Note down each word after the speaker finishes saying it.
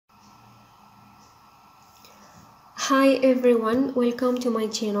Hi everyone, welcome to my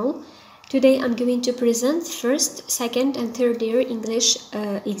channel. Today I'm going to present first, second and third year English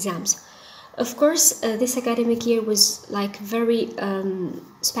exams. Of course, this academic year was very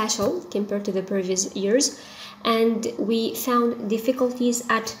special compared to the previous years, and we found difficulties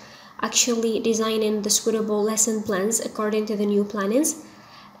at actually designing the suitable lesson plans according to the new plannings,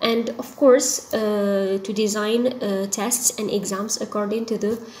 and of course to design tests and exams according to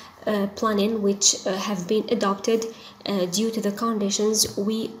the planning which have been adopted due to the conditions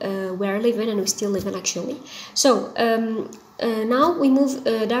we were living and we still live in actually. So now we move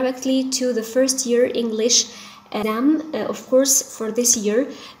directly to the first year English exam. Of course, for this year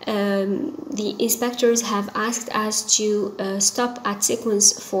the inspectors have asked us to stop at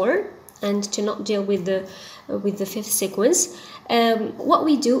sequence 4 and to not deal with the fifth sequence. What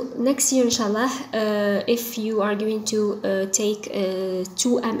we do next year, inshallah, if you are going to take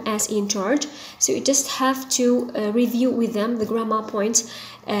 2 MS in charge, so you just have to review with them the grammar points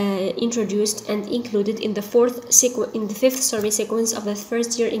introduced and included in the fifth sequence of the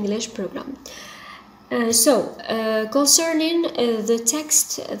first year English program. Concerning the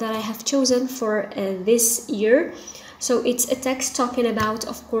text that I have chosen for this year, so it's a text talking about,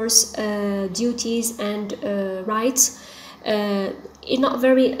 of course, duties and rights. Not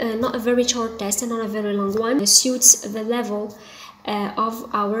a very short test and not a very long one. It suits the level of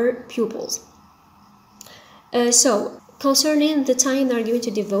our pupils. So concerning the time they are going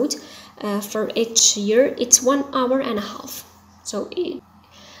to devote for each year, it's 1 hour and a half. So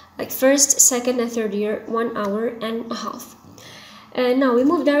first, second and third year, 1 hour and a half. Now we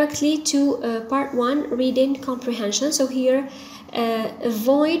move directly to part 1, reading comprehension. So here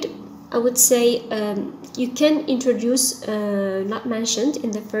avoid, I would say, you can introduce not mentioned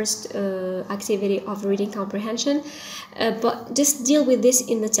in the first activity of reading comprehension, but just deal with this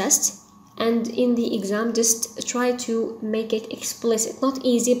in the test, and in the exam just try to make it explicit, not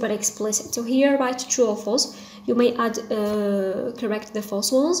easy but explicit. So here write true or false. You may add correct the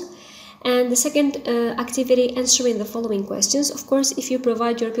false ones. And the second activity, answering the following questions. Of course, if you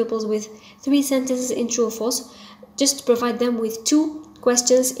provide your pupils with 3 sentences in true or false, just provide them with 2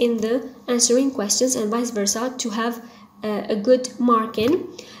 questions in the answering questions and vice versa to have a good marking.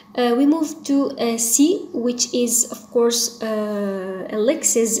 We move to C, which is of course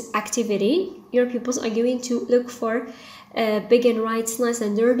Alex's activity. Your pupils are going to look for big and right, nice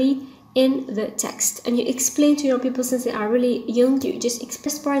and dirty in the text, and you explain to your pupils, since they are really young, you just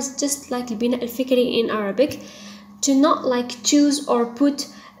express parts just like Bina al-Fikri in Arabic, to not choose or put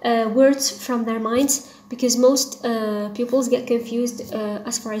words from their minds, because most pupils get confused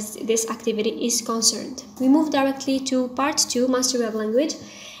as far as this activity is concerned. We move directly to part 2, mastery of language.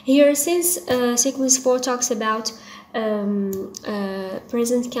 Here, since sequence 4 talks about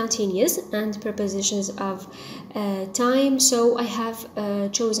present continuous and prepositions of time, so I have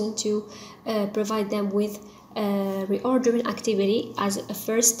chosen to provide them with reordering activity as a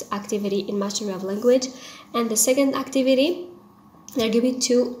first activity in mastery of language, and the second activity they're going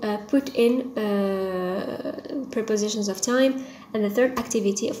to put in prepositions of time, and the third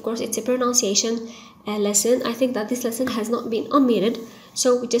activity, of course, it's a pronunciation lesson. I think that this lesson has not been omitted,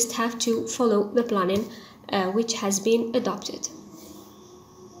 so we just have to follow the planning which has been adopted.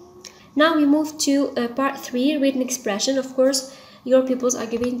 Now we move to part 3, written expression. Of course, your pupils are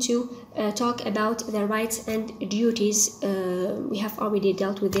going to talk about their rights and duties. We have already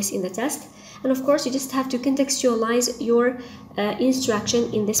dealt with this in the test. And of course, you just have to contextualize your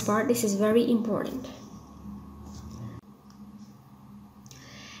instruction in this part. This is very important.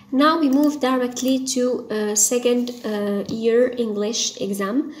 Now we move directly to second year English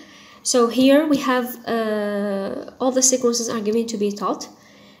exam. So here we have all the sequences are going to be taught,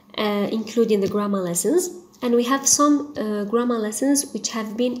 including the grammar lessons, and we have some grammar lessons which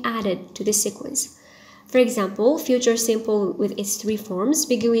have been added to this sequence. For example, future simple with its 3 forms,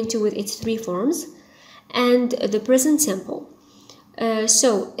 beginning to with its 3 forms, and the present simple.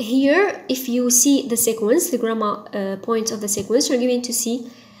 So here, if you see the sequence, the grammar points of the sequence, you're going to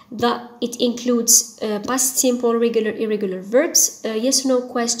see that it includes past simple, regular, irregular verbs, yes or no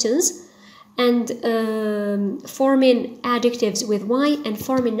questions, and forming adjectives with Y and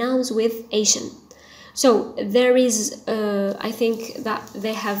forming nouns with Asian. So there is, I think that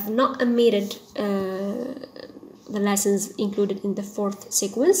they have not omitted the lessons included in the 4th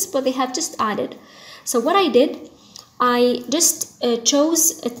sequence, but they have just added. So what I did, I just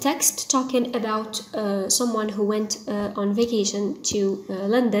chose a text talking about someone who went on vacation to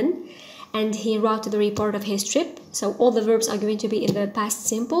London, and he wrote the report of his trip. So all the verbs are going to be in the past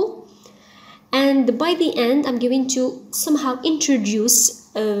simple. And by the end, I'm going to somehow introduce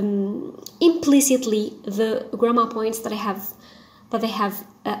implicitly the grammar points that I have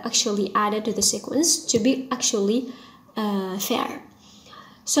actually added to the sequence to be actually fair.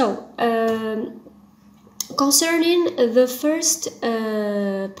 So concerning the first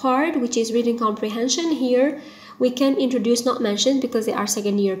part, which is reading comprehension, here we can introduce not mentioned because they are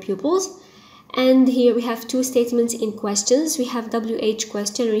second-year pupils. And here we have two statements in questions. We have WH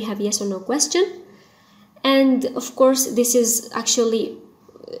question and we have yes or no question. And of course this is actually,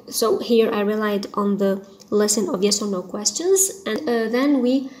 so here I relied on the lesson of yes or no questions, and then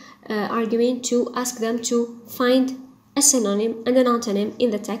we are going to ask them to find a synonym and an antonym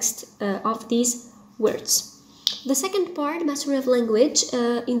in the text of these words. The second part, mastery of language,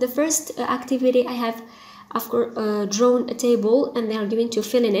 in the first activity I have of course drawn a table and they are going to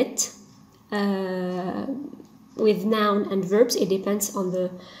fill in it with noun and verbs. It depends on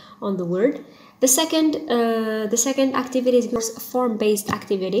the word. The second activity is a form-based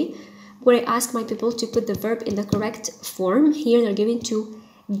activity where I ask my people to put the verb in the correct form. Here they're going to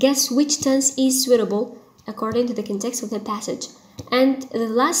guess which tense is suitable according to the context of the passage. And the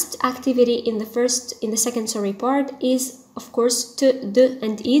last activity in the second part is of course te, de,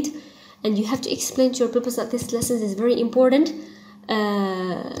 and id, and you have to explain to your pupils that this lesson is very important.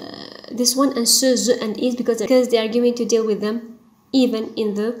 This one and ce, ze, and id because they are going to deal with them even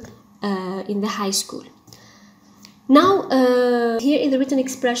in the high school. Now here in the written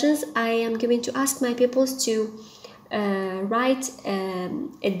expressions I am going to ask my pupils to write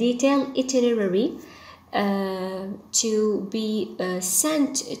a detailed itinerary to be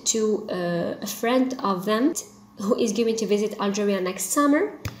sent to a friend of them who is going to visit Algeria next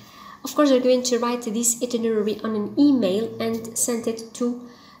summer. Of course, they're going to write this itinerary on an email and send it to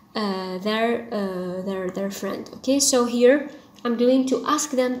their friend. Okay, so here I'm going to ask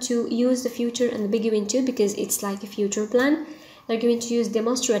them to use the future and the beginning too because it's like a future plan. They're going to use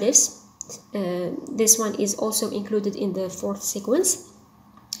demonstratives. This one is also included in the fourth sequence.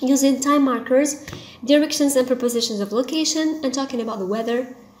 Using time markers, directions and prepositions of location, and talking about the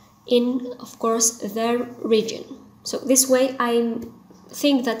weather in, of course, their region. So this way I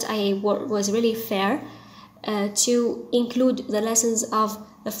think that I was really fair to include the lessons of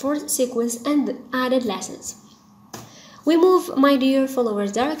the fourth sequence and the added lessons. We move, my dear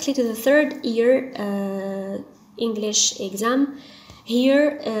followers, directly to the third year English exam.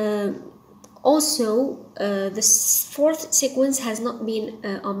 Here also the fourth sequence has not been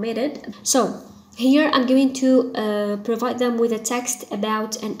omitted. So here I'm going to provide them with a text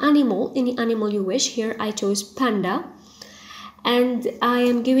about an animal, any animal you wish. Here I chose panda. And I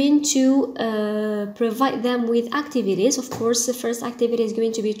am going to provide them with activities. Of course, the first activity is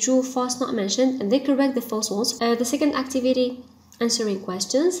going to be true, false, not mentioned, and they correct the false ones. The second activity, answering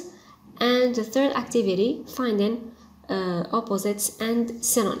questions. And the third activity, finding opposites and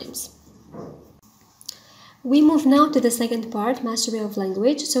synonyms. We move now to the second part, mastery of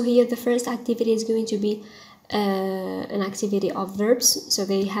language. So here the first activity is going to be an activity of verbs. So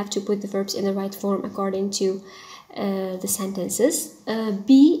they have to put the verbs in the right form according to the sentences.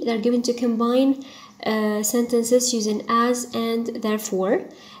 B, they're going to combine sentences using as and therefore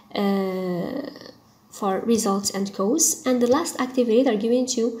for results and cause. And the last activity, they're going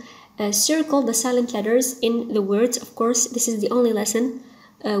to circle the silent letters in the words. Of course, this is the only lesson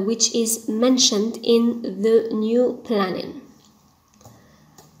which is mentioned in the new planning.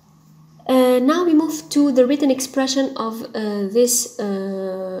 Now we move to the written expression of this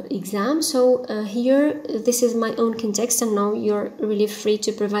exam. So here this is my own context, and now you're really free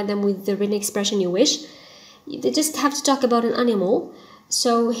to provide them with the written expression you wish. They just have to talk about an animal.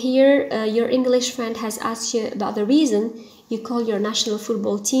 So here your English friend has asked you about the reason you call your national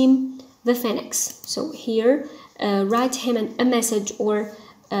football team the Phoenix. So here write him a message or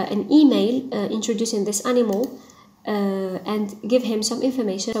an email introducing this animal and give him some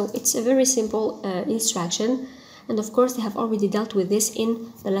information. So it's a very simple instruction, and of course they have already dealt with this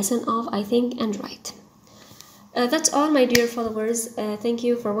in the lesson of I think and write. That's all, my dear followers. Thank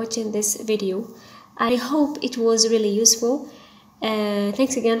you for watching this video. I hope it was really useful.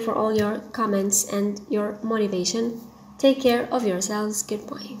 Thanks again for all your comments and your motivation. Take care of yourselves.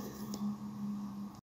 Goodbye.